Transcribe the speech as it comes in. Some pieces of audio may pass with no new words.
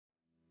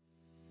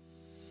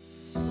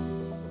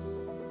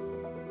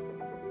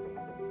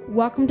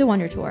Welcome to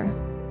Wonder Tour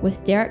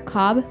with Derek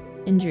Cobb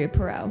and Drew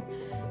Perot,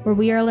 where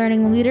we are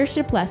learning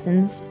leadership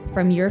lessons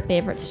from your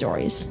favorite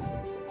stories.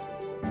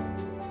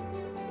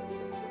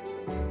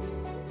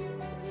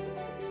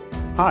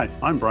 Hi,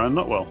 I'm Brian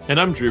Nutwell.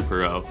 And I'm Drew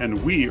Perot.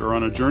 And we are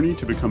on a journey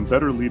to become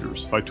better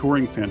leaders by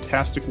touring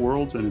fantastic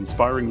worlds and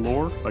inspiring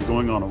lore by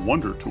going on a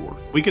Wonder Tour.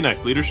 We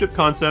connect leadership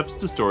concepts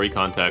to story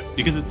context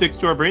because it sticks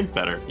to our brains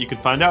better. You can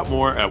find out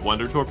more at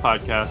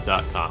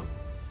wondertourpodcast.com.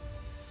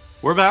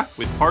 We're back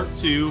with part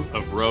 2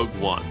 of Rogue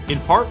One. In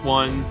part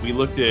 1, we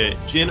looked at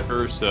Jyn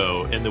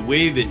Erso and the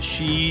way that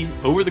she,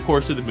 over the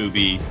course of the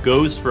movie,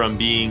 goes from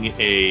being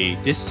a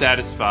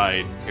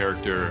dissatisfied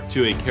character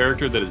to a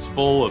character that is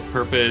full of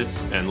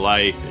purpose and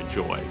life and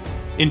joy.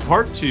 In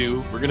part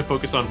 2, we're going to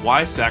focus on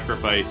why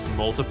sacrifice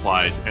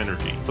multiplies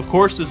energy. Of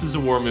course, this is a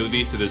war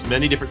movie, so there's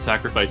many different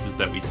sacrifices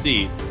that we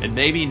see, and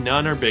maybe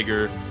none are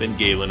bigger than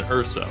Galen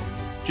Erso,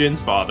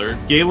 Jyn's father.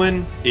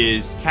 Galen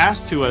is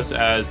cast to us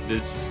as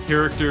this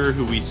character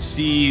who we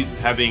see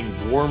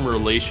having warm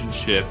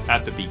relationship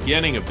at the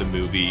beginning of the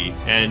movie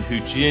and who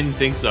Jyn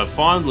thinks of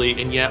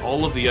fondly, and yet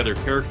all of the other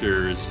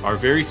characters are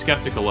very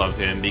skeptical of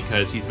him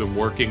because he's been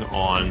working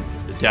on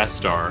the Death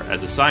Star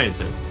as a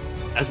scientist.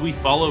 As we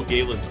follow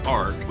Galen's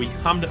arc, we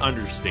come to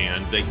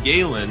understand that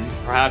Galen,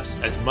 perhaps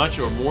as much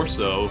or more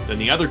so than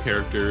the other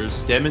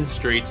characters,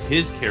 demonstrates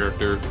his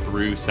character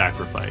through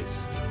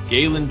sacrifice.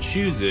 Galen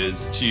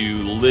chooses to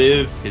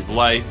live his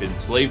life in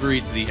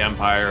slavery to the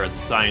Empire as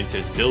a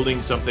scientist,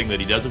 building something that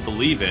he doesn't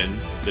believe in,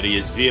 that he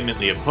is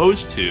vehemently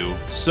opposed to,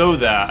 so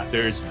that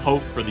there's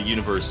hope for the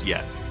universe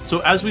yet. So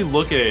as we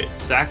look at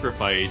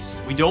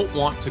sacrifice, we don't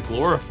want to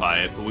glorify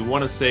it, but we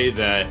want to say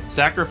that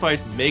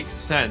sacrifice makes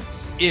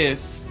sense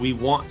if we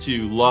want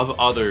to love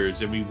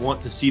others and we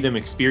want to see them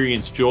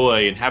experience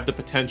joy and have the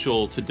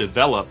potential to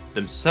develop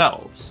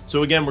themselves.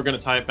 So again, we're going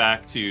to tie it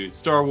back to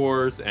Star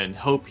Wars and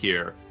hope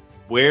here.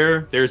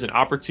 Where there's an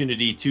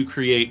opportunity to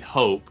create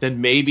hope, then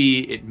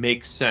maybe it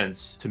makes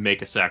sense to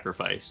make a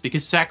sacrifice,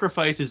 because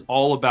sacrifice is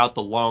all about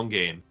the long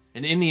game.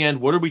 And in the end,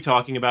 what are we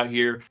talking about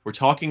here? We're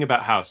talking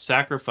about how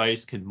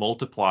sacrifice can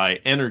multiply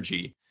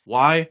energy.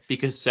 Why?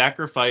 Because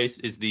sacrifice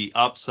is the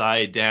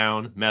upside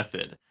down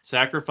method.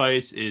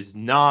 Sacrifice is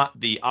not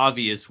the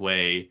obvious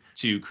way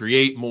to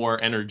create more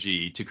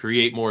energy, to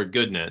create more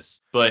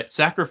goodness, but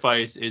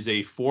sacrifice is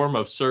a form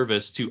of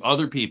service to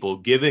other people,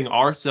 giving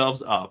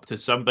ourselves up to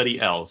somebody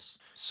else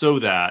so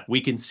that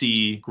we can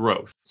see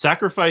growth.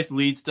 Sacrifice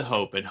leads to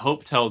hope, and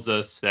hope tells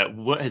us that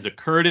what has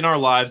occurred in our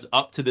lives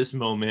up to this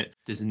moment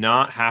does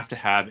not have to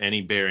have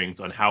any bearings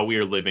on how we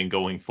are living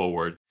going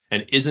forward.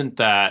 And isn't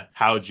that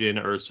how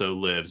Jyn Erso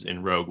lives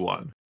in Rogue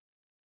One?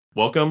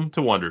 Welcome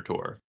to Wonder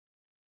Tour.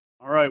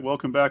 All right,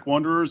 welcome back,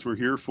 Wanderers. We're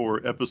here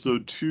for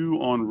episode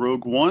 2 on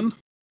Rogue One.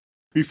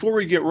 Before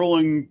we get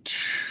rolling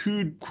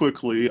too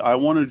quickly, I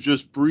want to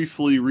just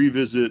briefly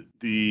revisit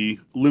the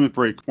limit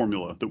break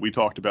formula that we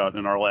talked about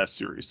in our last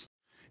series.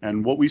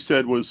 And what we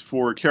said was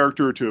for a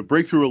character to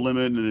break through a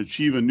limit and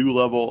achieve a new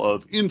level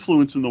of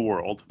influence in the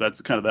world,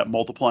 that's kind of that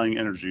multiplying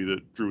energy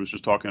that Drew was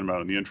just talking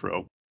about in the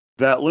intro,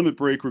 that limit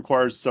break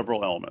requires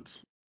several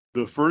elements.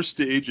 The first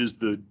stage is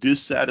the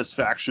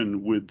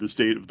dissatisfaction with the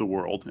state of the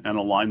world and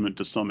alignment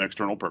to some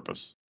external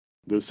purpose.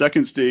 The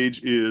second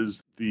stage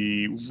is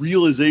the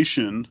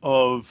realization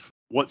of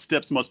what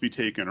steps must be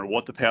taken or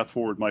what the path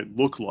forward might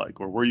look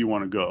like or where you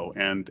want to go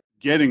and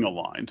getting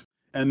aligned.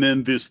 And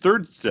then this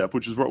third step,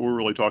 which is what we're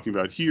really talking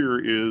about here,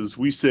 is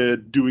we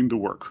said doing the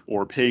work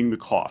or paying the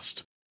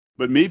cost.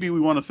 But maybe we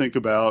want to think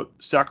about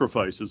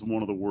sacrifice as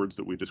one of the words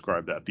that we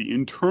describe that. The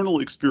internal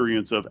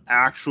experience of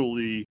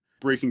actually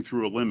breaking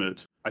through a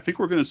limit, I think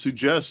we're going to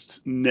suggest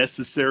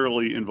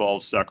necessarily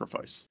involves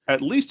sacrifice,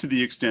 at least to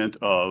the extent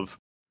of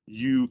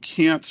you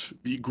can't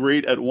be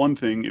great at one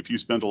thing if you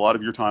spend a lot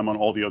of your time on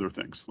all the other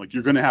things. Like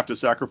you're going to have to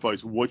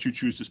sacrifice what you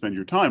choose to spend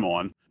your time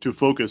on to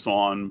focus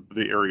on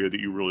the area that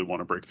you really want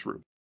to break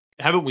through.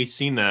 Haven't we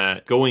seen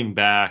that going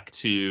back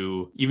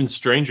to even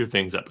Stranger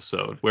Things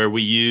episode, where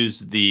we use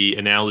the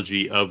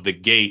analogy of the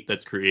gate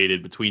that's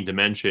created between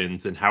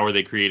dimensions, and how are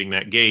they creating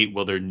that gate?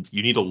 Well,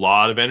 you need a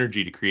lot of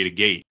energy to create a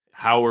gate.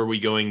 How are we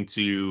going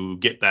to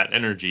get that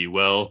energy?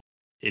 Well,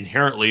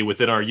 inherently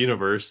within our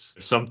universe,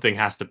 something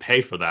has to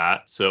pay for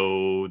that.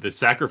 So the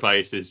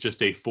sacrifice is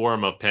just a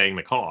form of paying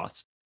the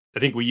cost. I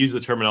think we use the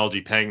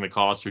terminology paying the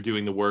cost or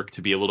doing the work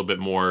to be a little bit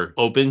more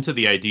open to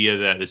the idea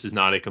that this is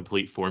not a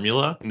complete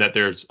formula and that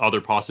there's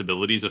other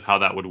possibilities of how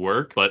that would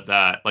work. But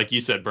that, like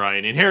you said,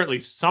 Brian, inherently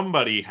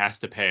somebody has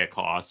to pay a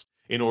cost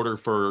in order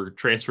for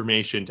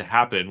transformation to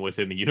happen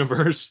within the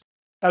universe.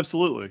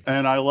 Absolutely.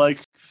 And I like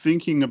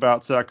thinking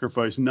about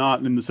sacrifice, not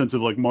in the sense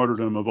of like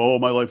martyrdom of, oh,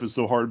 my life is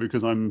so hard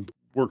because I'm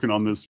working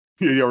on this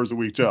 80 hours a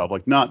week job.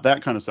 Like not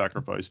that kind of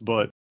sacrifice,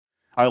 but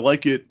I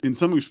like it in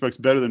some respects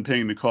better than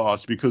paying the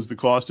cost because the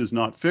cost is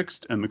not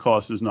fixed and the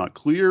cost is not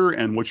clear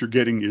and what you're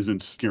getting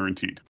isn't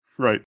guaranteed,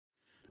 right?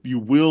 You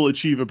will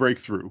achieve a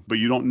breakthrough, but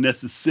you don't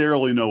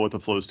necessarily know what the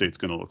flow state's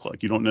going to look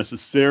like. You don't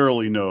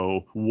necessarily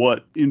know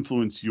what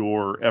influence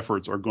your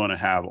efforts are going to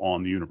have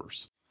on the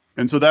universe.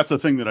 And so that's a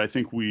thing that I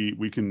think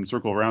we can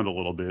circle around a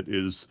little bit,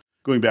 is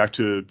going back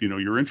to,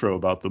 your intro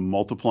about the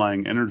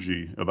multiplying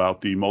energy,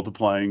 about the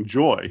multiplying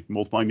joy,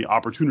 multiplying the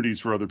opportunities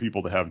for other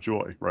people to have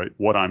joy, right?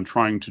 What I'm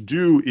trying to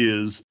do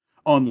is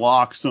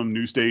unlock some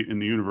new state in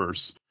the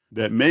universe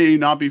that may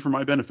not be for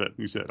my benefit.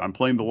 You said, I'm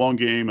playing the long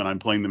game and I'm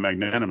playing the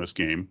magnanimous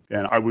game.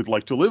 And I would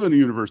like to live in a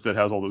universe that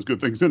has all those good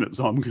things in it.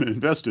 So I'm going to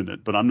invest in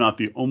it, but I'm not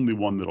the only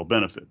one that'll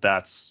benefit.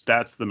 That's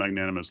the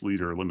magnanimous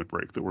leader limit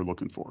break that we're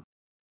looking for.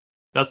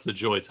 That's the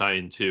joy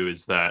tie-in too,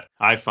 is that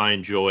I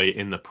find joy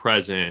in the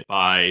present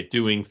by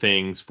doing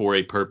things for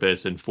a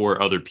purpose and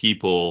for other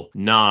people,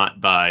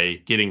 not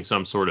by getting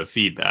some sort of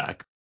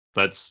feedback.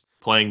 That's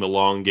playing the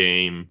long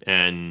game,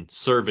 and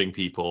serving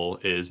people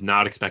is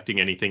not expecting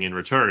anything in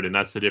return. And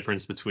that's the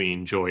difference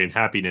between joy and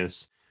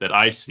happiness that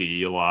I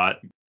see a lot.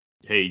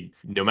 Hey,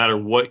 no matter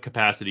what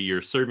capacity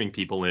you're serving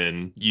people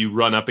in, you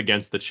run up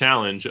against the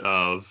challenge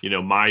of,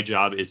 my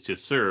job is to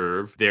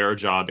serve. Their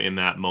job in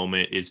that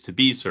moment is to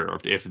be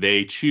served. If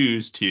they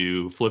choose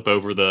to flip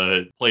over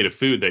the plate of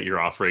food that you're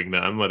offering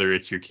them, whether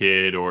it's your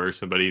kid or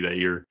somebody that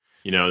you're,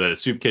 that a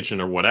soup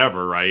kitchen or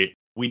whatever, right?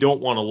 We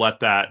don't want to let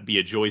that be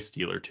a joy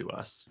stealer to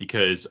us,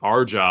 because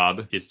our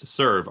job is to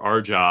serve.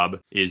 Our job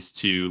is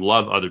to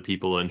love other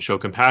people and show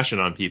compassion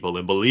on people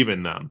and believe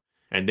in them.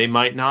 And they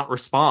might not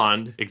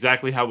respond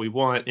exactly how we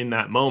want in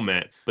that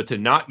moment, but to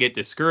not get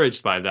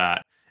discouraged by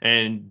that.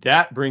 And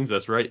that brings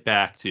us right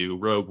back to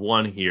Rogue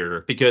One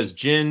here, because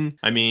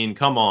Jyn,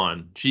 come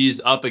on, she's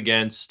up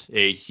against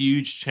a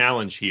huge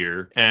challenge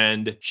here,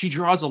 and she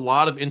draws a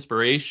lot of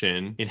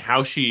inspiration in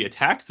how she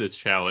attacks this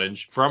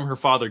challenge from her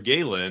father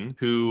Galen,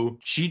 who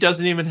she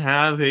doesn't even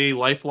have a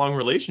lifelong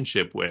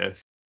relationship with.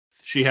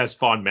 She has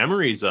fond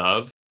memories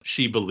of.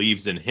 She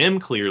believes in him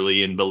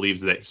clearly and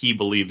believes that he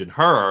believed in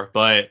her,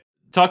 but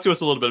talk to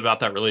us a little bit about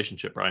that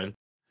relationship, Brian.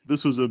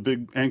 This was a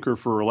big anchor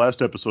for our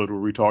last episode,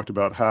 where we talked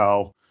about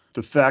how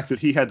the fact that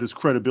he had this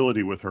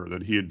credibility with her,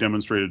 that he had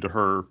demonstrated to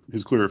her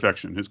his clear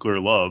affection, his clear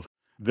love,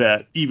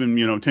 that even,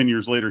 10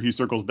 years later, he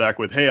circles back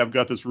with, hey, I've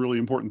got this really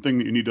important thing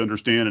that you need to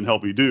understand and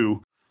help me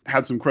do,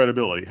 had some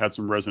credibility, had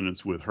some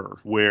resonance with her,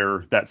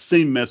 where that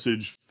same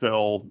message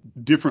fell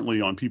differently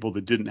on people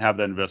that didn't have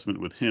that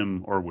investment with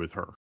him or with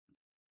her.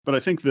 But I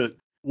think that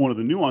one of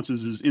the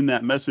nuances is in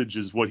that message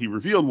is what he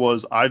revealed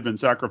was, I've been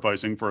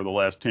sacrificing for the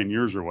last 10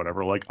 years or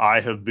whatever. Like,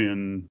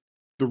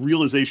 the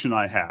realization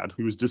I had,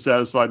 he was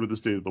dissatisfied with the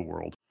state of the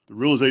world. The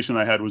realization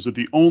I had was that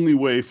the only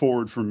way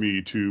forward for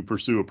me to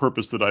pursue a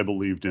purpose that I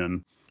believed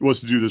in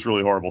was to do this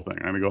really horrible thing.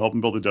 I'm going to go help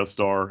him build the Death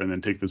Star and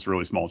then take this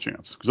really small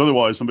chance, because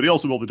otherwise somebody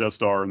else will build the Death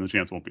Star and the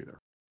chance won't be there.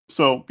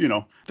 So,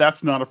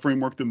 that's not a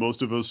framework that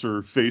most of us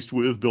are faced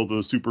with. Build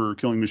a super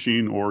killing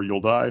machine or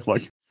you'll die.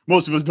 Like,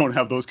 most of us don't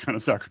have those kind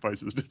of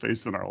sacrifices to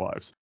face in our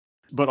lives.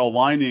 But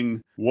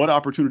aligning what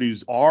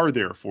opportunities are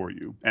there for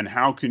you and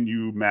how can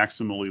you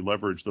maximally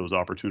leverage those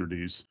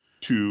opportunities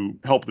to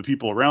help the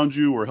people around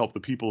you or help the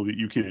people that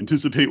you can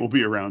anticipate will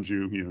be around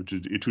you,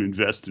 to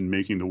invest in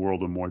making the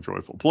world a more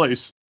joyful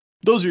place.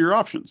 Those are your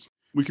options.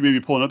 We can maybe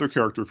pull another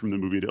character from the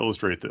movie to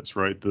illustrate this,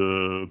 right?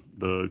 The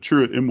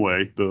Chirrut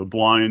Imwe, the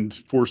blind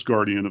Force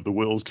Guardian of the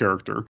Wills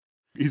character.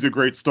 He's a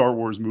great Star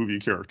Wars movie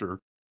character.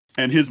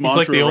 And his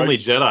mantra, he's like the only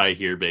right? Jedi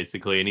here,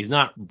 basically, and he's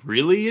not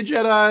really a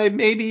Jedi,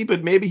 maybe,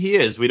 but maybe he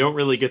is. We don't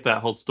really get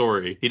that whole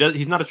story.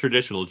 He's not a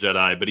traditional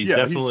Jedi, but he's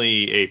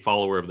definitely a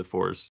follower of the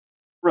Force.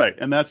 Right,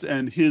 and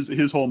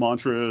his whole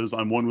mantra is,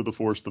 I'm one with the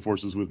Force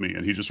is with me,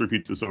 and he just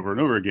repeats this over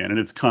and over again, and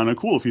it's kind of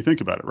cool if you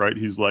think about it, right?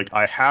 He's like,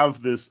 I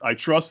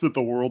trust that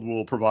the world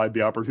will provide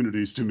the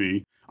opportunities to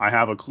me. I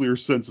have a clear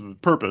sense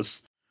of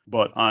purpose,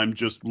 but I'm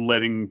just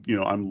letting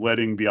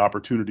the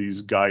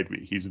opportunities guide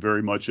me. He's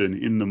very much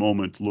in the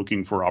moment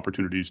looking for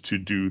opportunities to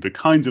do the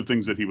kinds of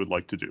things that he would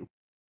like to do.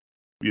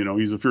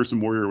 He's a fearsome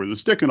warrior with a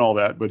stick and all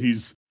that, but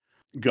he's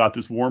got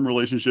this warm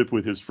relationship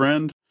with his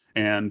friend.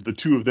 And the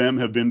two of them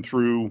have been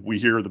through, we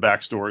hear the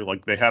backstory,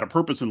 like they had a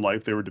purpose in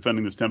life. They were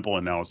defending this temple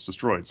and now it's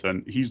destroyed.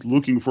 And he's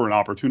looking for an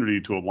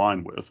opportunity to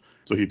align with.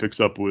 So he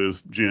picks up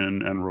with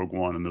Jyn and Rogue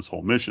One in this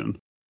whole mission.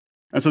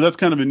 And so that's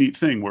kind of a neat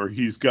thing where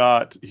he's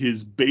got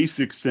his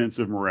basic sense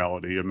of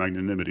morality, of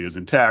magnanimity is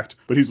intact,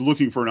 but he's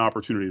looking for an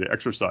opportunity to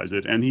exercise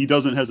it. And he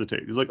doesn't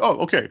hesitate. He's like, oh,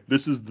 okay,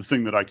 this is the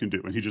thing that I can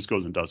do. And he just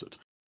goes and does it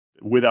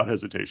without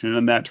hesitation.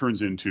 And that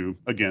turns into,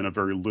 again, a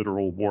very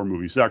literal war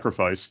movie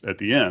sacrifice at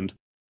the end.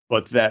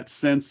 But that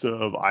sense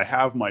of, I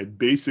have my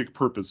basic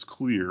purpose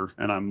clear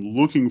and I'm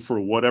looking for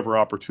whatever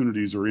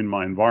opportunities are in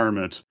my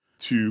environment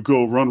to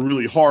go run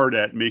really hard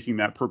at making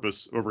that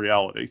purpose a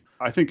reality.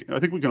 I think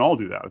we can all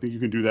do that. I think you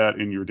can do that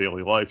in your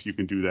daily life. You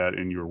can do that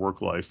in your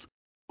work life,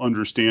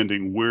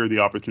 understanding where the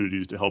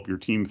opportunities to help your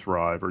team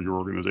thrive or your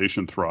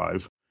organization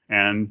thrive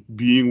and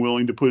being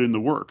willing to put in the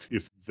work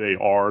if they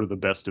are the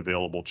best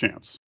available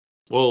chance.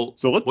 Well,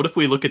 so what if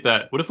we look at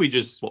that? What if we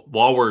just,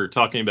 while we're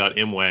talking about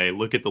Imwe,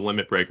 look at the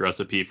limit break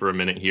recipe for a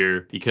minute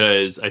here?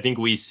 Because I think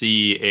we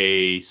see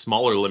a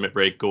smaller limit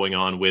break going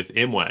on with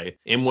Imwe.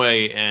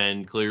 Imwe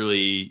and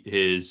clearly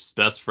his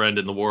best friend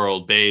in the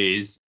world,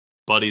 Baze,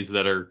 buddies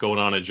that are going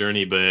on a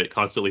journey but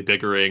constantly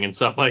bickering and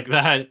stuff like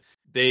that.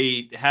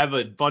 They have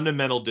a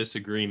fundamental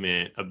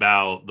disagreement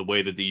about the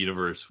way that the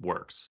universe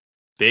works.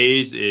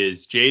 Baze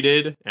is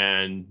jaded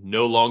and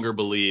no longer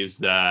believes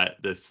that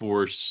the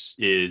Force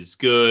is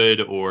good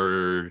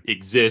or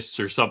exists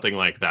or something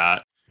like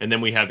that. And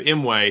then we have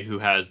Imwe, who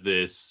has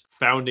this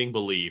founding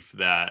belief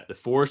that the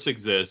Force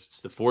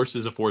exists, the Force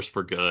is a force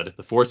for good,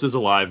 the Force is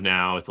alive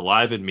now, it's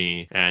alive in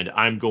me, and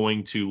I'm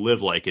going to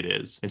live like it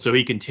is. And so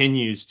he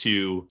continues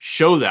to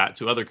show that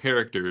to other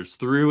characters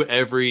through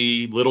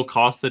every little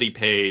cost that he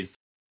pays.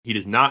 He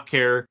does not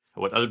care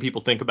what other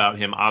people think about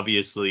him,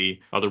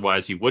 obviously.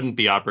 Otherwise, he wouldn't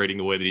be operating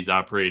the way that he's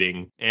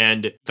operating.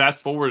 And fast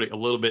forward a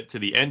little bit to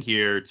the end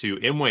here to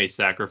Imwe's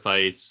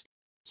sacrifice.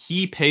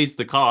 He pays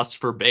the cost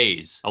for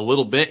Baze a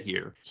little bit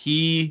here.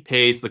 He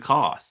pays the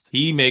cost.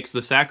 He makes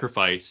the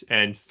sacrifice.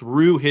 And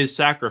through his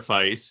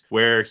sacrifice,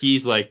 where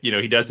he's like,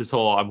 he does this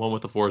whole I'm one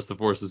with the Force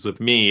is with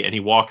me. And he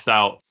walks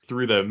out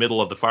through the middle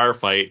of the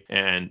firefight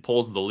and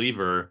pulls the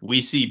lever.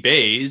 We see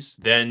Baze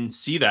then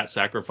see that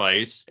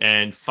sacrifice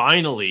and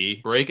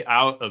finally break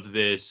out of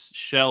this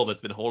shell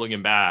that's been holding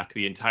him back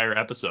the entire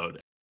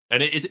episode.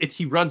 And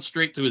he runs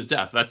straight to his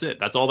death. That's it.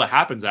 That's all that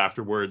happens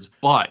afterwards.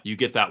 But you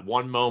get that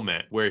one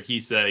moment where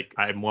he's like,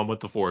 I'm one with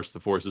the Force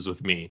is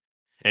with me.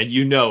 And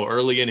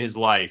early in his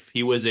life,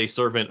 he was a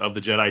servant of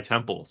the Jedi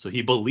Temple. So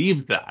he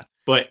believed that.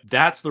 But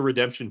that's the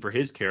redemption for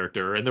his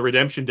character. And the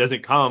redemption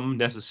doesn't come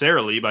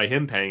necessarily by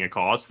him paying a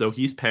cost, though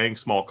he's paying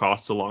small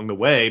costs along the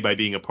way by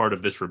being a part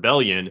of this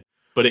rebellion.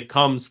 But it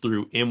comes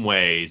through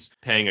Imwe's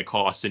paying a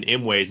cost and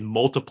Imwe's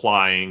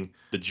multiplying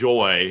the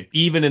joy,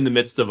 even in the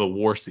midst of a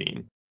war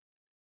scene.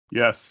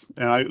 Yes,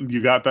 and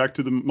you got back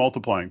to the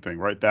multiplying thing,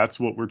 right? That's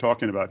what we're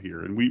talking about here.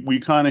 And we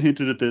kind of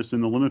hinted at this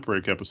in the Limit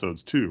Break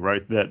episodes too,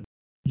 right? That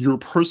your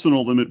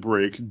personal limit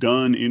break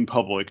done in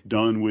public,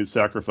 done with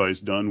sacrifice,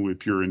 done with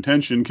pure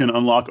intention can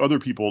unlock other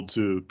people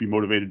to be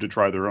motivated to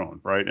try their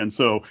own, right? And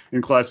so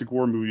in classic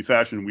war movie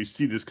fashion, we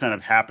see this kind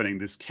of happening,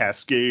 this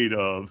cascade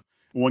of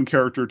one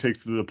character takes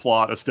the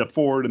plot a step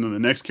forward, and then the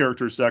next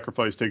character's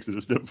sacrifice takes it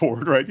a step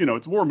forward, right?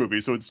 It's a war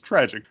movie, so it's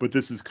tragic. But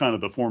this is kind of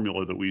the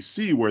formula that we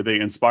see where they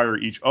inspire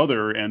each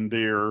other, and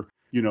they're,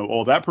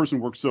 oh, that person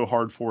worked so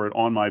hard for it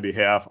on my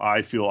behalf,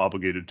 I feel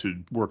obligated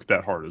to work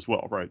that hard as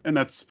well, right? And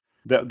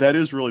that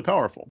is really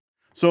powerful.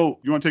 So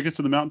you want to take us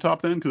to the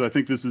mountaintop then? Because I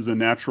think this is a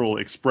natural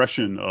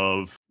expression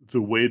of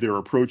the way they're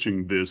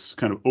approaching this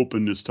kind of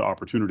openness to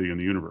opportunity in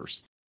the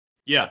universe.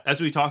 Yeah, as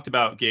we talked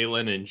about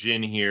Galen and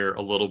Jin here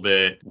a little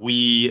bit,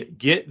 we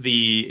get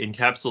the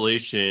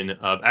encapsulation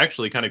of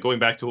actually kind of going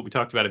back to what we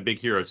talked about in Big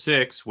Hero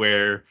 6,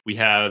 where we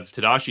have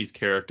Tadashi's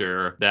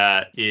character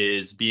that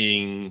is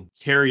being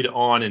carried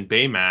on in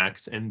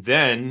Baymax and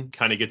then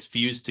kind of gets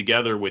fused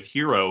together with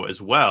Hero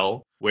as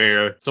well,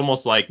 where it's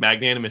almost like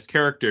Magnanimous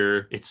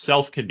character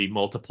itself can be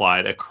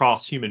multiplied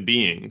across human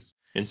beings.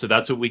 And so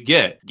that's what we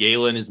get.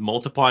 Galen is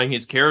multiplying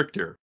his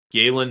character.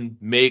 Galen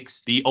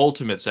makes the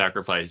ultimate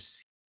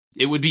sacrifice.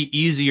 It would be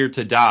easier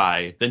to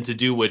die than to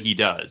do what he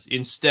does.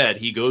 Instead,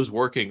 he goes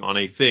working on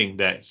a thing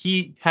that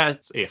he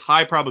has a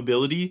high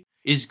probability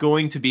is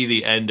going to be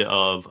the end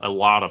of a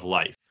lot of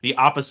life, the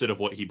opposite of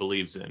what he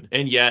believes in.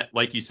 And yet,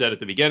 like you said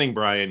at the beginning,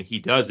 Brian, he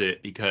does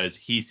it because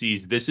he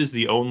sees this is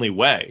the only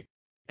way.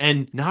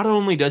 And not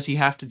only does he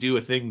have to do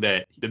a thing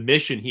that the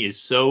mission he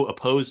is so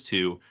opposed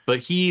to, but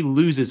he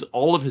loses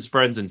all of his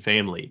friends and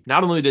family.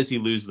 Not only does he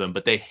lose them,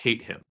 but they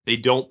hate him. They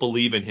don't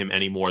believe in him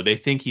anymore. They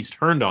think he's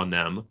turned on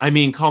them. I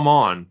mean, come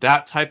on.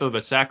 That type of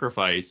a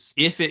sacrifice,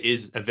 if it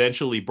is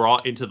eventually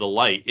brought into the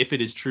light, if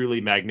it is truly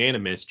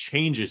magnanimous,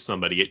 changes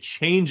somebody. It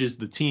changes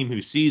the team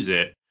who sees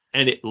it,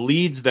 and it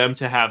leads them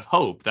to have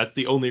hope. That's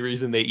the only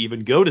reason they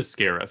even go to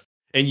Scarif.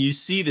 And you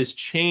see this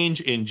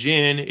change in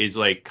Jin is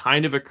like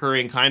kind of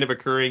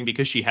occurring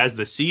because she has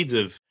the seeds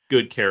of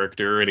good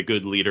character and a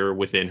good leader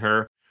within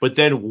her. But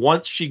then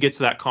once she gets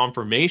that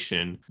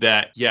confirmation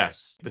that,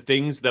 yes, the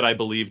things that I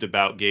believed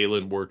about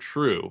Galen were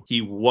true,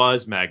 he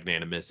was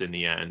magnanimous in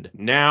the end.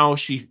 Now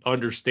she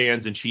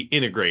understands and she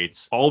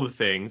integrates all the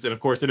things. And of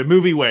course, in a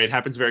movie way, it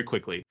happens very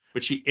quickly.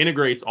 But she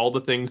integrates all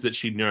the things that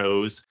she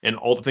knows and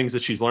all the things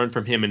that she's learned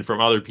from him and from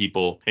other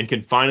people and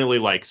can finally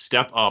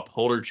step up,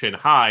 hold her chin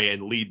high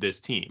and lead this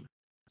team.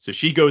 So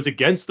she goes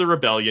against the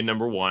rebellion,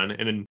 number one,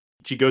 and then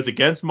she goes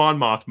against Mon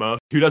Mothma,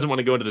 who doesn't want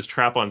to go into this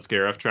trap on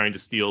Scarif trying to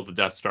steal the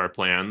Death Star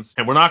plans.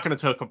 And we're not going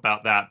to talk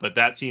about that, but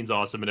that scene's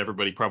awesome and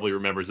everybody probably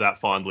remembers that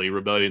fondly.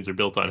 Rebellions are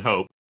built on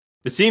hope.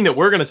 The scene that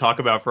we're going to talk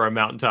about for our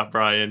mountaintop,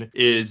 Brian,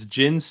 is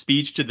Jin's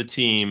speech to the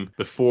team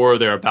before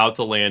they're about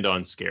to land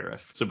on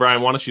Scarif. So,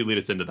 Brian, why don't you lead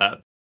us into that?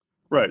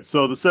 Right.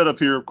 So the setup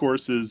here, of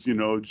course, is,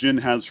 Jin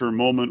has her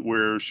moment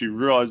where she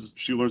realizes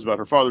she learns about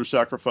her father's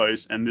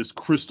sacrifice, and this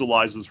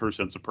crystallizes her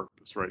sense of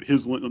purpose, right?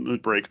 His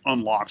limit break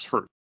unlocks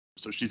her.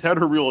 So she's had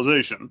her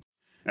realization,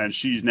 and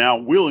she's now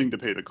willing to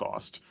pay the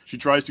cost. She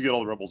tries to get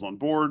all the rebels on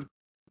board.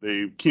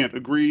 They can't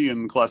agree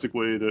in the classic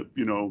way that,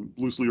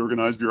 loosely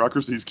organized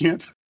bureaucracies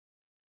can't.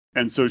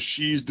 And so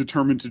she's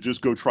determined to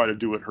just go try to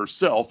do it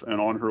herself.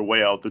 And on her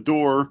way out the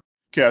door,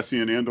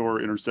 Cassian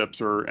Andor intercepts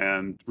her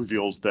and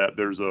reveals that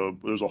there's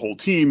a whole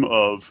team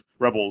of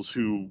rebels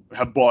who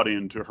have bought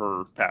into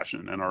her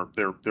passion and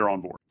they're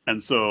on board.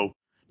 And so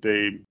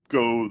they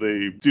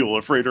steal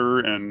a freighter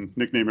and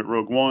nickname it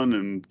Rogue One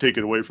and take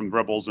it away from the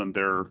rebels, and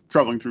they're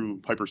traveling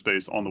through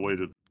hyperspace on the way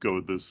to go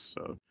this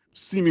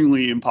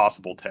seemingly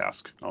impossible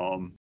task.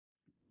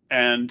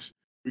 And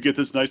we get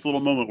this nice little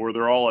moment where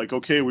they're all like,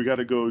 okay, we got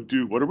to go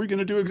do, what are we going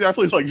to do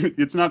exactly? Like,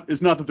 it's not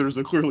that there's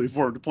a clearly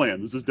formed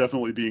plan. This is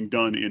definitely being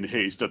done in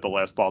haste at the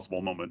last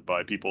possible moment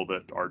by people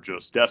that are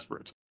just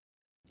desperate.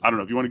 I don't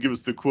know if you want to give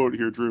us the quote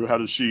here, Drew. How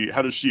does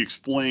she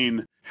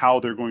explain how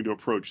they're going to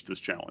approach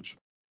this challenge?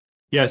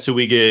 Yeah, so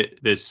we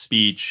get this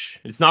speech.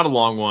 It's not a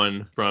long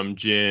one from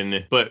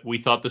Jyn, but we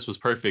thought this was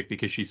perfect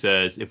because she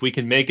says, if we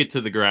can make it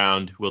to the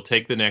ground, we'll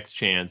take the next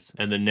chance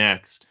and the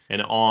next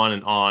and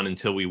on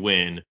until we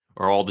win,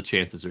 or all the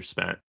chances are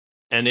spent.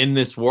 And in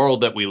this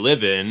world that we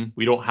live in,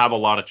 we don't have a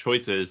lot of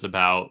choices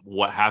about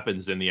what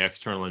happens in the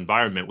external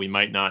environment. We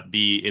might not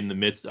be in the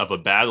midst of a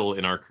battle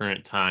in our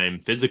current time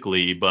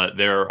physically, but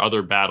there are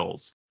other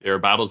battles. There are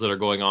battles that are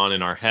going on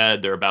in our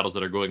head. There are battles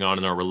that are going on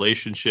in our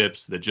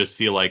relationships that just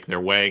feel like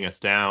they're weighing us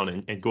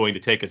down and going to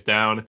take us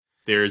down.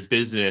 There's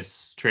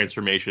business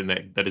transformation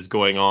that is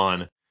going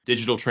on,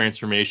 digital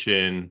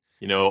transformation.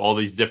 All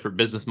these different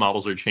business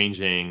models are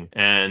changing,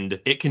 and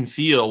it can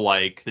feel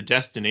like the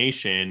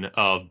destination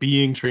of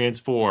being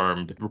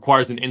transformed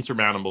requires an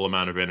insurmountable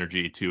amount of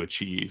energy to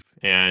achieve.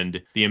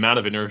 And the amount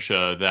of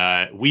inertia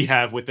that we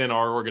have within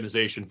our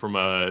organization from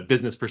a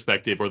business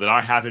perspective, or that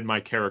I have in my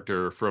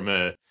character from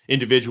a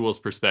individual's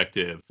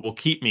perspective, will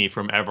keep me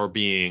from ever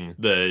being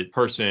the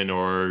person,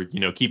 or,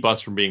 keep us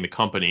from being the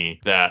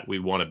company that we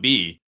want to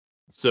be.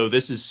 So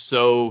this is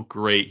so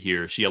great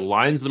here. She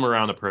aligns them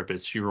around a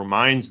purpose. She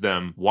reminds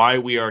them why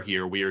we are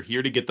here. We are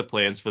here to get the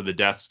plans for the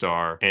Death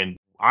Star, and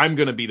I'm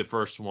going to be the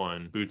first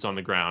one, boots on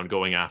the ground,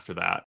 going after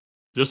that.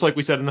 Just like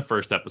we said in the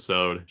first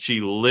episode,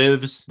 she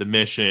lives the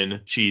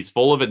mission. She's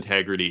full of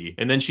integrity.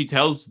 And then she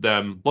tells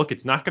them, look,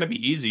 it's not going to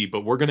be easy,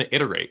 but we're going to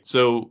iterate.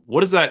 So what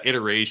does that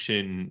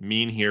iteration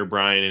mean here,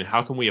 Brian? And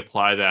how can we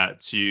apply that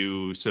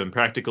to some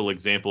practical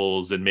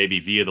examples and maybe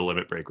via the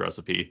limit break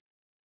recipe?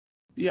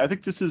 Yeah, I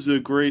think this is a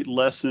great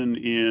lesson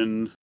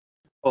in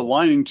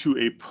aligning to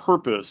a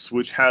purpose,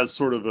 which has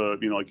sort of a,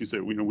 like you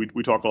said,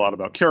 we talk a lot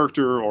about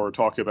character, or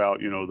talk about,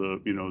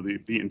 the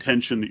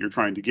intention that you're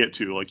trying to get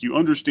to. Like, you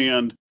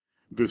understand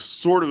the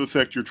sort of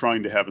effect you're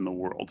trying to have in the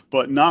world,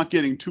 but not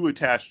getting too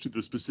attached to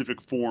the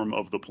specific form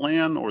of the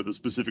plan or the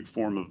specific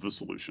form of the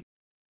solution.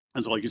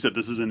 And so, like you said,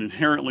 this is an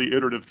inherently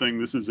iterative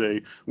thing.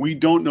 We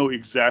don't know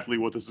exactly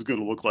what this is going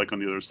to look like on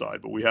the other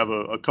side, but we have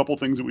a couple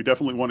things that we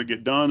definitely want to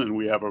get done, and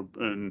we have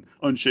an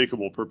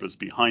unshakable purpose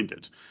behind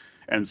it.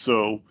 And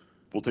so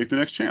we'll take the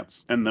next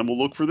chance, and then we'll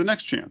look for the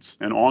next chance,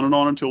 and on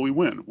until we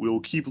win. We'll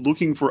keep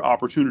looking for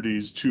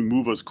opportunities to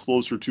move us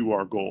closer to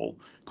our goal,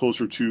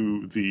 closer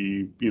to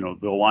the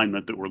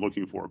alignment that we're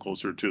looking for,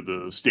 closer to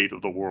the state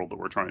of the world that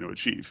we're trying to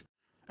achieve.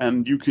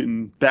 And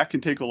that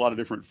can take a lot of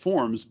different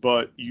forms,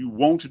 but you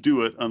won't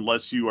do it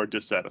unless you are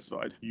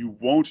dissatisfied. You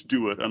won't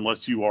do it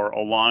unless you are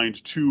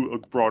aligned to a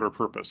broader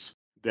purpose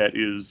that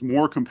is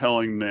more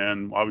compelling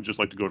than, I would just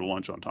like to go to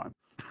lunch on time.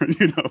 If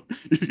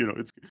you're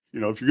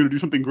going to do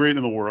something great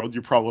in the world,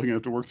 you're probably going to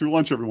have to work through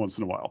lunch every once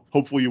in a while.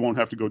 Hopefully you won't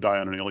have to go die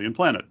on an alien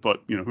planet,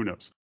 but who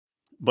knows?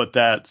 But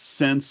that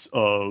sense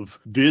of,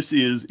 this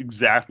is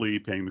exactly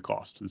paying the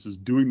cost. This is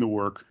doing the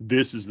work.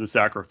 This is the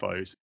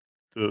sacrifice.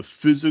 The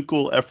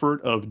physical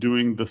effort of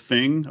doing the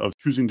thing, of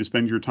choosing to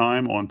spend your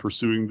time on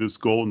pursuing this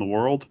goal in the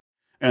world,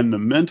 and the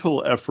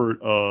mental effort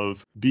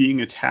of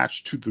being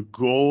attached to the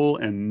goal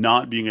and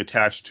not being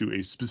attached to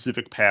a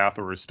specific path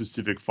or a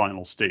specific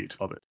final state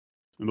of it.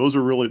 And those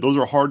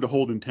are hard to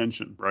hold in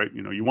tension, right?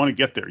 You want to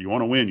get there, you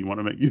want to win, you want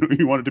to make,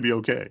 you want it to be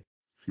okay.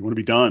 You want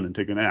to be done and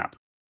take a nap.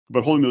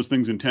 But holding those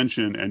things in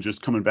tension and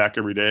just coming back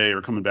every day,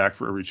 or coming back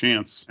for every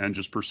chance and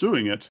just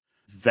pursuing it,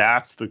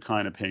 that's the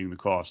kind of paying the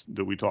cost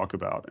that we talk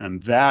about.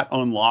 And that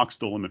unlocks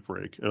the limit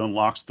break. It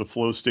unlocks the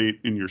flow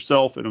state in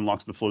yourself. It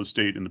unlocks the flow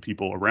state in the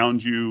people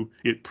around you.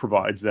 It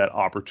provides that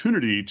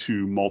opportunity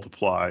to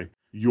multiply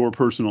your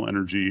personal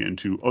energy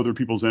into other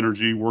people's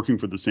energy working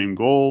for the same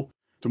goal,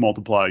 to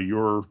multiply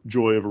your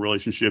joy of a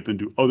relationship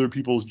into other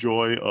people's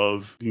joy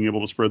of being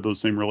able to spread those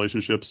same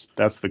relationships.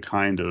 That's the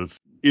kind of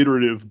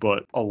iterative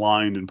but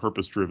aligned and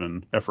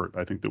purpose-driven effort,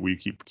 I think, that we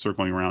keep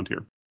circling around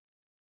here.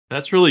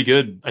 That's really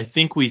good. I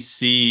think we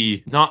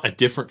see not a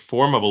different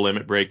form of a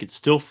limit break. It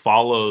still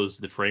follows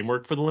the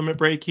framework for the limit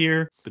break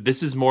here, but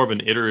this is more of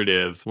an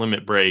iterative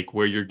limit break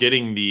where you're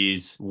getting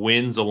these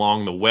wins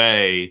along the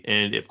way.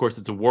 And of course,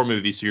 it's a war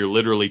movie, so you're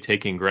literally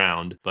taking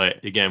ground.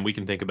 But again, we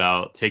can think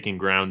about taking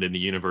ground in the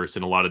universe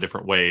in a lot of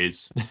different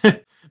ways.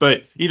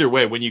 But either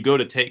way, when you go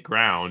to take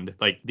ground,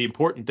 like, the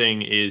important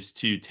thing is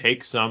to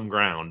take some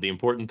ground. The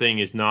important thing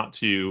is not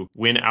to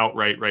win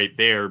outright right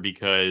there,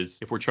 because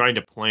if we're trying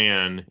to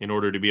plan in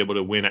order to be able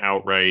to win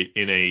outright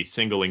in a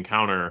single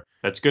encounter,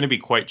 that's going to be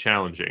quite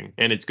challenging.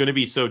 And it's going to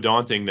be so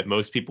daunting that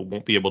most people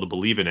won't be able to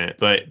believe in it.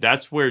 But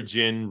that's where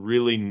Jyn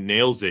really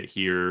nails it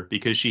here,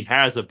 because she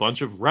has a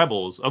bunch of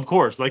rebels, of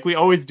course, like we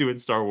always do in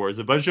Star Wars,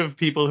 a bunch of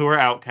people who are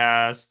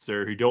outcasts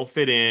or who don't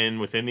fit in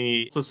within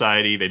the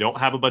society. They don't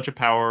have a bunch of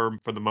power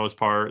for the most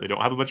part. They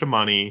don't have a bunch of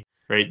money.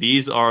 Right?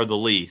 These are the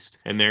least,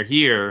 and they're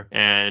here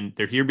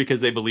because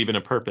they believe in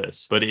a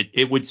purpose. But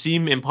it would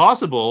seem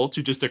impossible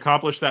to just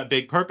accomplish that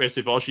big purpose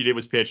if all she did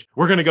was pitch,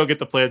 we're going to go get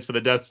the plans for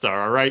the Death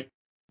Star, all right?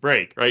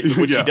 Break, right? But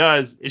what she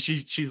does is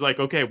she's like,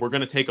 okay, we're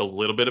going to take a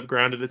little bit of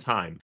ground at a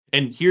time.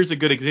 And here's a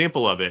good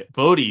example of it.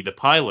 Bodhi, the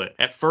pilot,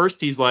 at first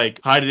he's like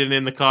hiding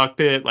in the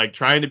cockpit, like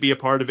trying to be a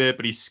part of it,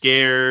 but he's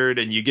scared.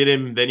 And you get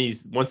him, then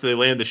once they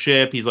land the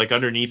ship, he's like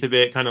underneath of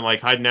it, kind of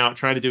like hiding out,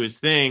 trying to do his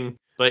thing.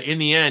 But in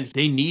the end,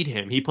 they need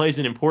him. He plays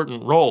an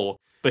important role,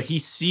 but he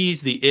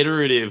sees the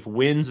iterative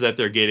wins that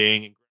they're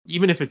getting.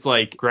 Even if it's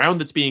like ground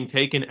that's being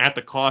taken at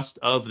the cost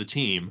of the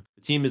team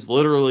is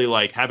literally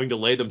like having to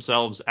lay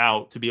themselves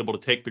out to be able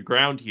to take the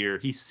ground here.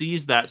 He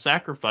sees that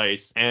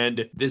sacrifice,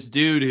 and this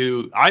dude,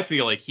 who I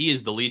feel like he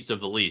is the least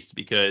of the least,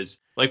 because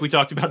like we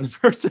talked about in the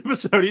first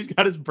episode, he's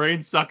got his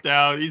brain sucked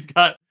out. He's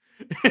got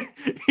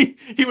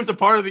he was a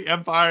part of the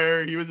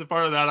Empire. He was a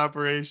part of that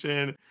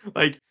operation.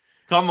 Like,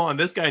 come on,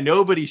 this guy,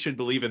 nobody should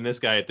believe in this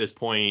guy at this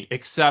point,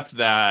 except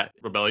that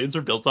rebellions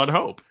are built on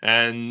hope.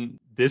 And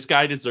this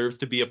guy deserves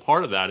to be a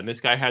part of that. And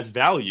this guy has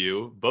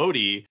value,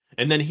 Bodhi.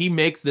 And then he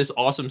makes this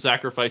awesome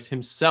sacrifice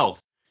himself.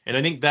 And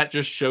I think that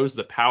just shows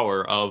the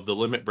power of the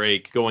limit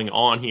break going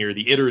on here,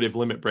 the iterative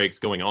limit breaks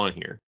going on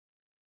here.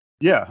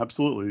 Yeah,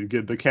 absolutely. You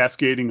get the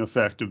cascading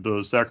effect of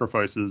those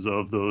sacrifices,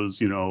 of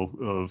those,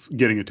 of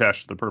getting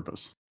attached to the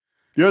purpose.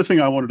 The other thing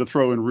I wanted to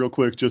throw in real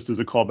quick, just as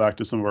a callback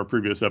to some of our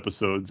previous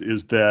episodes,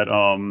 is that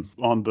on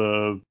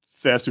the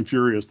Fast and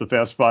Furious, the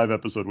Fast 5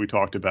 episode we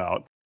talked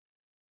about,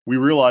 we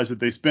realized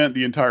that they spent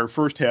the entire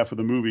first half of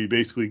the movie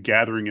basically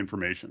gathering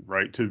information,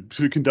 right?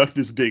 To conduct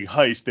this big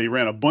heist, they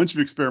ran a bunch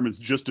of experiments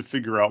just to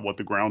figure out what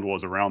the ground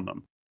was around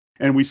them.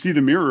 And we see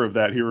the mirror of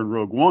that here in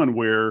Rogue One,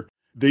 where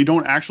they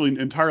don't actually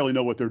entirely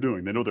know what they're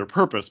doing. They know their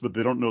purpose, but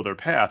they don't know their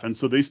path. And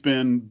so they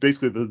spend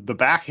basically the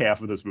back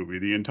half of this movie,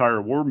 the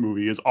entire war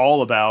movie, is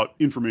all about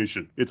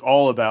information. It's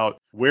all about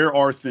where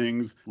are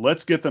things?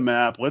 Let's get the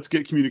map. Let's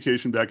get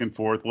communication back and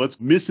forth. Let's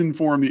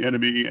misinform the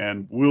enemy,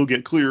 and we'll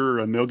get clearer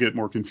and they'll get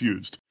more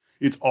confused.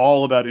 It's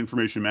all about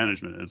information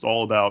management. It's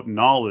all about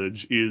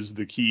knowledge is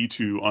the key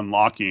to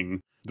unlocking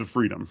the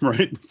freedom,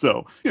 right?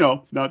 So,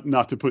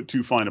 not to put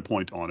too fine a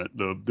point on it.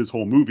 This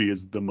whole movie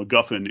is the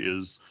MacGuffin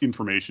is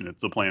information.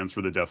 It's the plans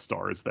for the Death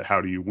Star. It's the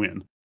how do you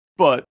win.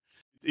 But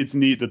it's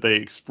neat that they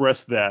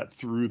express that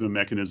through the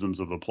mechanisms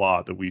of the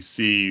plot, that we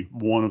see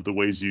one of the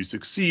ways you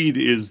succeed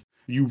is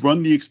you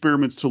run the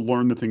experiments to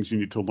learn the things you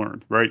need to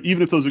learn, right?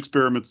 Even if those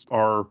experiments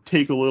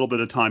take a little bit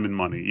of time and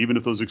money, even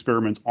if those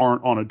experiments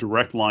aren't on a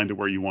direct line to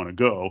where you want to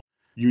go,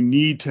 you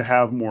need to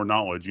have more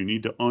knowledge. You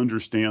need to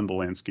understand the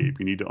landscape.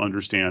 You need to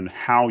understand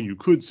how you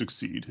could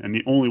succeed. And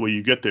the only way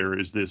you get there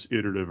is this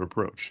iterative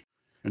approach.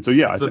 And so,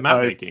 yeah. It's the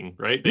map making,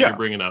 right? That you're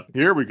bringing up.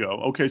 Here we go.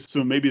 Okay,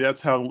 so maybe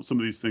that's how some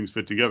of these things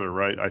fit together,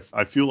 right?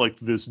 I feel like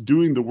this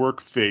doing the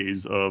work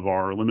phase of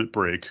our limit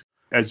break,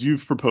 as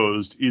you've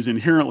proposed, is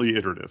inherently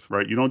iterative,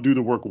 right? You don't do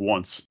the work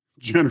once,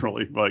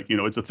 generally. Like,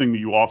 it's a thing that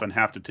you often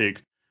have to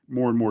take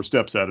more and more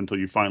steps at until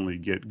you finally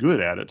get good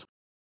at it.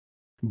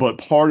 But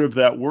part of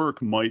that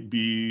work might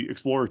be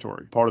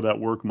exploratory. Part of that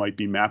work might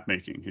be map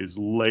making, is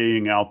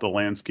laying out the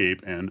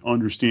landscape and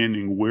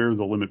understanding where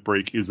the limit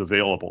break is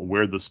available,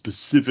 where the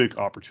specific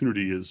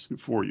opportunity is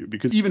for you.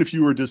 Because even if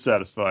you are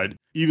dissatisfied,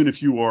 even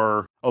if you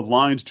are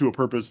aligned to a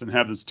purpose and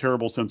have this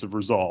terrible sense of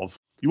resolve,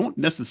 you won't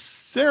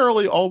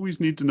necessarily always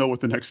need to know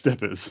what the next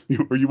step is,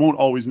 or you won't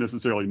always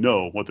necessarily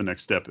know what the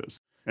next step is.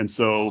 And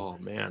so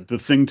the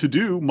thing to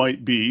do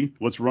might be,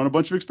 let's run a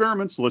bunch of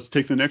experiments. Let's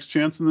take the next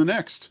chance and the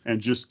next, and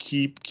just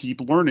keep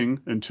learning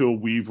until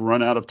we've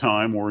run out of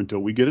time or until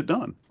we get it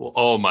done. Well,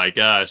 oh my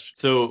gosh.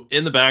 So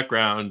in the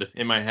background,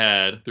 in my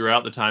head,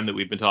 throughout the time that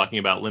we've been talking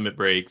about limit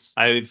breaks,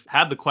 I've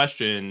had the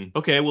question,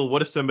 okay, well,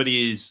 what if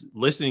somebody's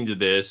listening to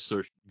this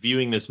or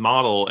viewing this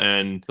model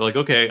and they're like,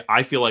 okay,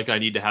 I feel like I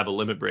need to have a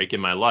limit break in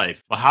my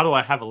life. Well, how do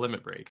I have a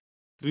limit break?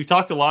 We've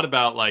talked a lot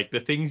about like the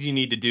things you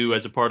need to do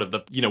as a part of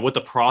the, what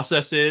the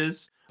process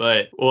is.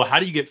 But, well, how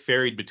do you get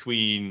ferried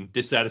between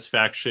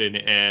dissatisfaction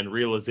and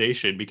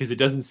realization? Because it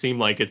doesn't seem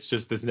like it's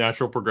just this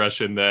natural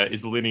progression that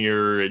is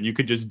linear and you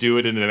could just do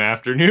it in an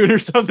afternoon or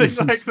something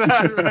like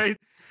that, right?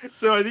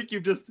 So I think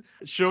you've just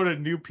shown a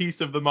new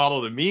piece of the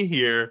model to me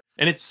here.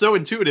 And it's so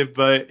intuitive,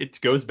 but it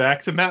goes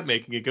back to map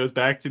making. It goes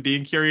back to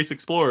being curious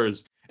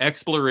explorers.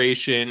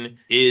 Exploration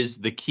is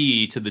the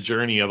key to the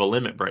journey of a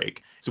limit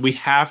break. So we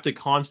have to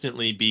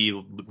constantly be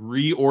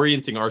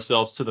reorienting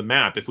ourselves to the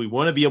map. If we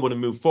want to be able to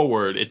move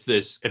forward, it's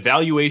this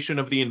evaluation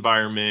of the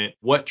environment.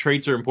 What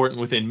traits are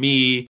important within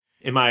me?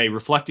 Am I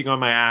reflecting on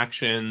my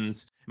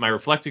actions? Am I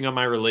reflecting on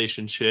my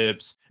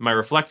relationships? Am I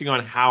reflecting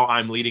on how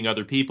I'm leading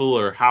other people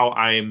or how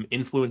I'm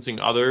influencing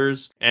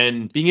others?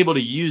 And being able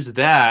to use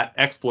that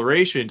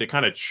exploration to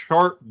kind of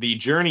chart the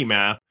journey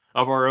map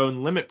of our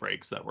own limit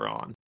breaks that we're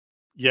on.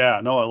 Yeah,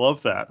 no, I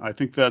love that. I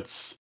think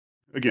that's,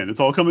 again, it's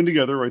all coming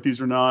together, right?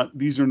 These are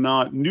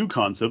not new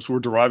concepts. We're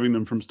deriving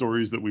them from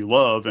stories that we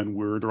love, and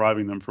we're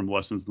deriving them from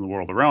lessons in the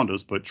world around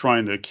us, but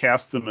trying to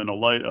cast them in a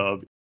light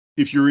of,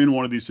 if you're in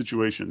one of these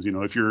situations,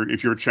 if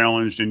you're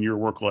challenged in your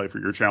work life, or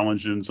you're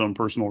challenged in some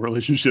personal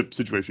relationship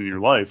situation in your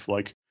life,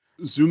 like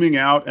zooming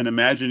out and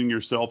imagining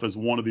yourself as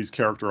one of these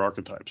character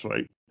archetypes,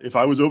 right? If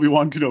I was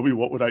Obi-Wan Kenobi,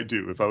 what would I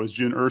do? If I was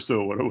Jyn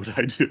Erso, what would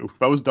I do?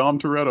 If I was Dom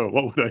Toretto,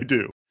 what would I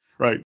do?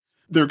 Right?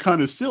 They're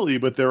kind of silly,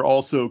 but they're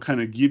also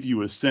kind of give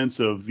you a sense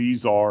of,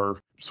 these are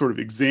sort of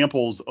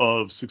examples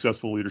of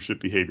successful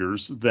leadership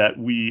behaviors that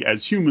we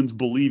as humans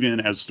believe in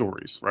as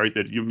stories, right?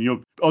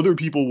 That other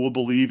people will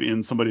believe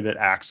in somebody that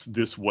acts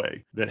this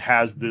way, that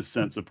has this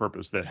sense of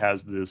purpose, that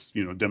has this,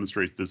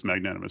 demonstrates this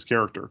magnanimous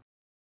character.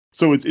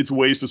 So it's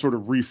ways to sort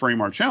of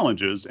reframe our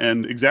challenges.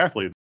 And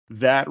exactly,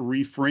 that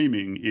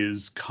reframing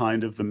is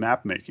kind of the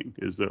map making,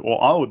 is that,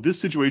 this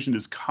situation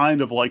is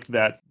kind of like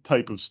that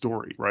type of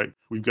story, right?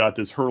 We've got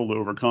this hurdle to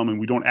overcome, and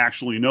we don't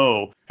actually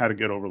know how to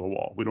get over the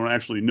wall. We don't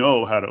actually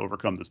know how to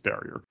overcome this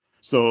barrier.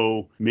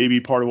 So maybe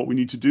part of what we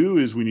need to do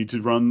is we need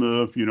to run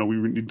the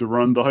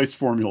heist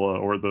formula,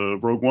 or the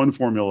Rogue One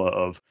formula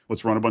of,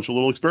 let's run a bunch of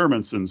little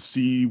experiments and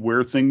see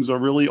where things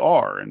really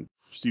are and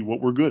see what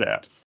we're good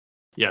at.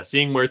 Yeah,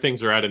 seeing where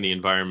things are at in the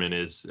environment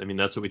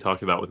that's what we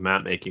talked about with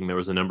map making. There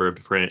was a number of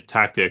different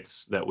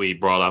tactics that we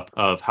brought up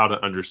of how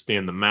to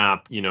understand the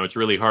map. It's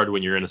really hard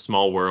when you're in a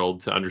small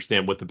world to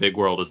understand what the big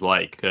world is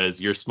like,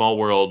 because your small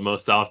world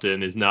most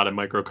often is not a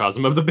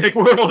microcosm of the big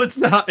world. It's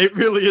not, it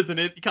really isn't.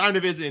 It kind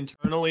of is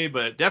internally,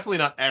 but definitely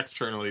not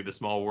externally. The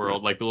small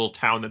world, like the little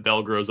town that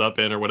Belle grows up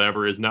in or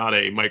whatever, is not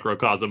a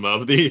microcosm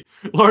of the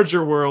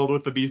larger world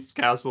with the Beast's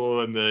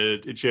Castle and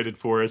the Enchanted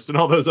Forest and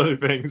all those other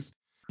things.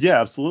 Yeah,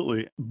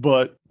 absolutely.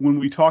 But when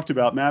we talked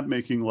about map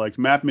making, like,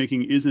 map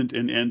making isn't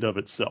an end of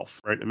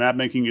itself, right? Map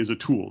making is a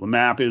tool. The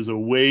map is a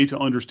way to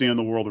understand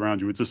the world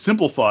around you. It's a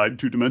simplified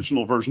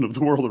two-dimensional version of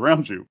the world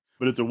around you,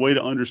 but it's a way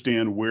to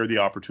understand where the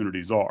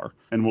opportunities are.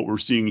 And what we're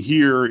seeing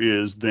here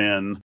is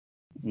then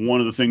one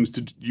of the things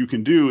you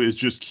can do is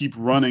just keep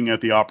running at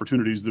the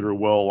opportunities that are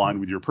well aligned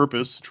with your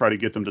purpose, try to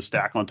get them to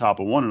stack on top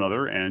of one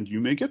another, and you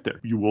may get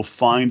there. You will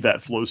find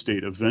that flow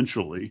state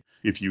eventually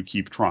if you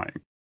keep trying.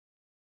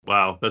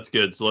 Wow, that's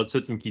good. So let's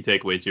hit some key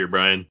takeaways here,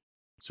 Brian.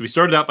 So we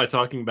started out by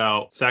talking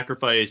about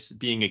sacrifice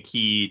being a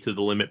key to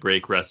the limit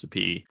break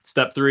recipe.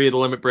 Step 3 of the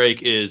limit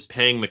break is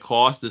paying the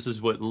cost. This is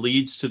what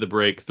leads to the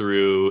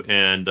breakthrough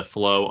and the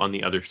flow on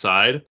the other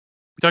side.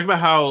 We talked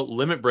about how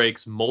limit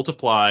breaks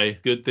multiply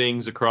good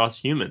things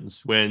across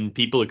humans. When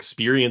people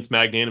experience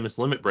magnanimous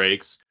limit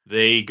breaks,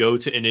 they go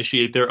to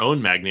initiate their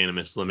own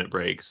magnanimous limit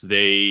breaks.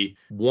 They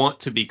want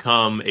to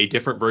become a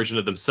different version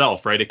of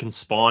themselves, right? It can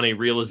spawn a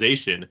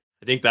realization.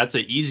 I think that's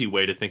an easy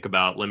way to think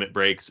about limit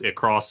breaks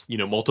across,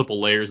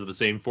 multiple layers of the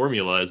same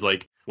formula, is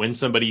like when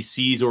somebody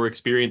sees or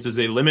experiences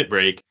a limit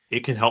break,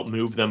 it can help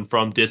move them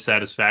from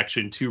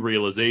dissatisfaction to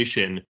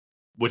realization,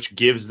 which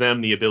gives them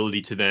the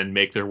ability to then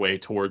make their way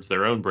towards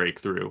their own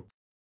breakthrough.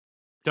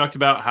 Talked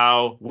about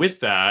how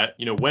with that,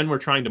 when we're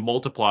trying to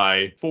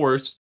multiply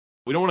force,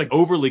 we don't want to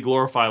overly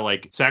glorify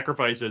like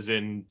sacrifice as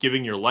in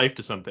giving your life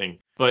to something,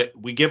 but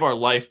we give our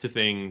life to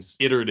things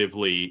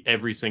iteratively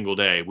every single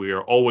day. We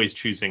are always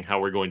choosing how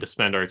we're going to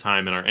spend our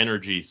time and our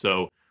energy.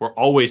 So we're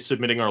always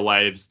submitting our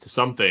lives to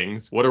some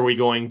things. What are we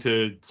going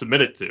to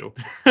submit it to?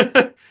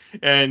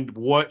 And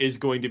what is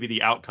going to be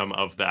the outcome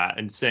of that?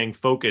 And staying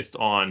focused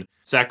on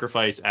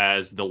sacrifice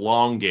as the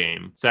long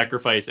game,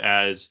 sacrifice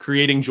as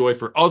creating joy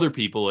for other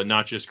people and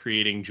not just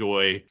creating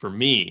joy for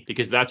me,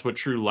 because that's what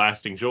true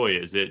lasting joy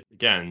is. It,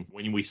 again,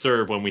 when we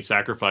serve, when we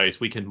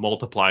sacrifice, we can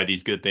multiply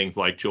these good things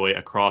like joy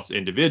across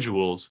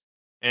individuals.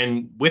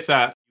 And with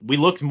that, we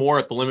looked more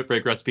at the limit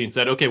break recipe and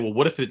said, okay, well,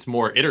 what if it's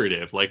more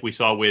iterative, like we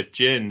saw with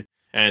Jyn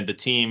and the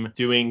team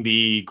doing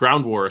the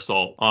ground war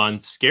assault on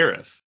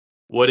Scarif?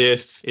 What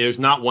if there's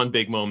not one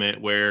big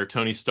moment where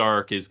Tony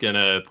Stark is going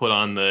to put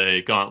on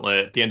the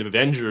gauntlet at the end of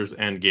Avengers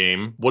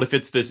Endgame? What if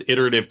it's this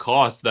iterative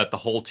cost that the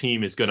whole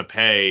team is going to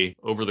pay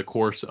over the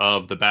course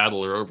of the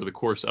battle or over the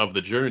course of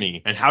the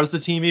journey? And how does the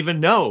team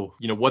even know,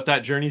 what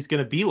that journey is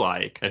going to be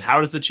like? And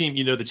how does the team,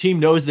 the team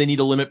knows they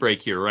need a limit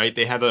break here, right?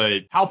 They have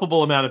a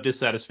palpable amount of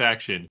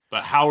dissatisfaction,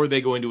 but how are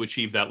they going to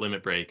achieve that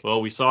limit break? Well,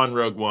 we saw in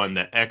Rogue One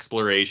that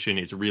exploration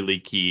is really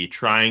key.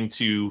 Trying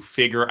to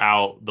figure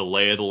out the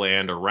lay of the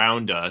land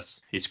around us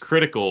is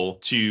critical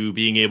to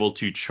being able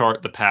to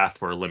chart the path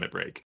for a limit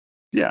break.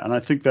 Yeah, and I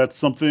think that's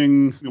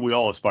something we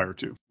all aspire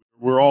to.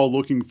 We're all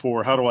looking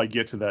for, how do I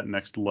get to that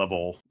next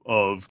level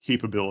of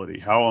capability?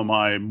 How am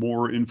I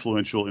more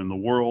influential in the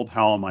world?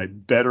 How am I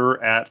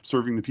better at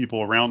serving the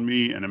people around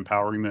me and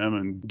empowering them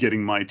and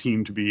getting my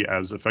team to be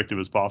as effective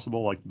as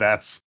possible? Like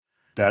that's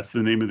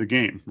the name of the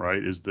game,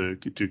 right? Is to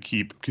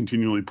keep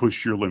continually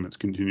push your limits,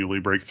 continually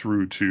break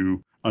through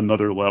to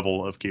another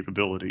level of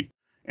capability.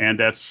 And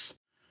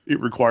it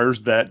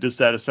requires that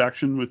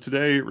dissatisfaction with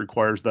today, it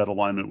requires that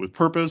alignment with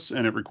purpose,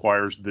 and it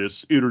requires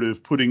this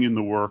iterative putting in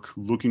the work,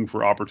 looking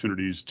for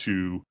opportunities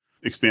to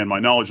expand my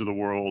knowledge of the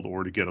world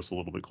or to get us a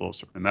little bit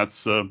closer. And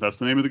that's the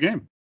name of the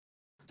game.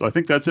 So I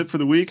think that's it for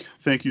the week.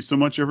 Thank you so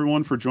much,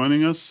 everyone, for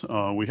joining us.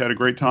 We had a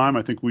great time.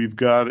 I think we've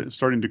got it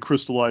starting to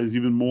crystallize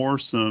even more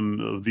some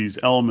of these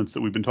elements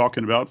that we've been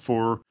talking about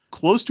for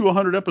close to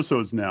 100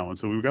 episodes now. And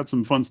so we've got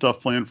some fun stuff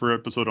planned for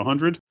episode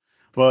 100.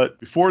 But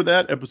before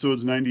that,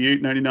 episodes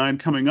 98, 99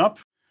 coming up,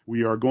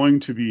 we are going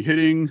to be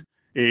hitting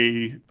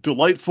a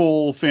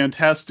delightful,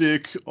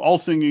 fantastic, all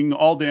singing,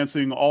 all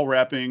dancing, all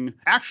rapping,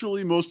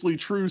 actually mostly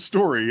true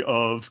story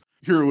of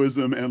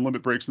heroism and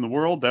limit breaks in the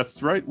world.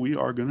 That's right, we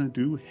are going to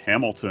do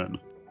Hamilton.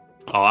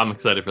 Oh, I'm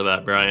excited for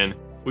that, Brian.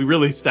 We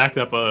really stacked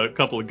up a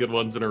couple of good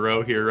ones in a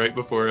row here right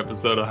before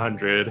episode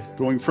 100.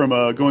 Going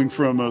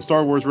from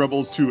Star Wars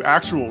Rebels to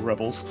actual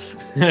Rebels.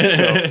 So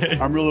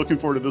I'm really looking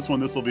forward to this one.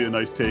 This will be a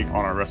nice take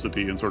on our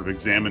recipe and sort of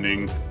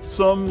examining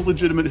some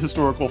legitimate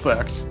historical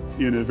facts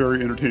in a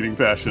very entertaining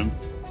fashion.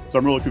 So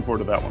I'm really looking forward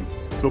to that one.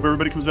 So hope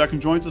everybody comes back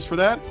and joins us for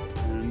that.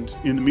 And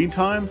in the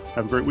meantime,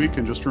 have a great week.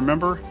 And just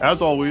remember,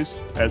 as always,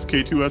 as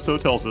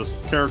K2SO tells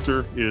us,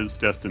 character is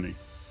destiny.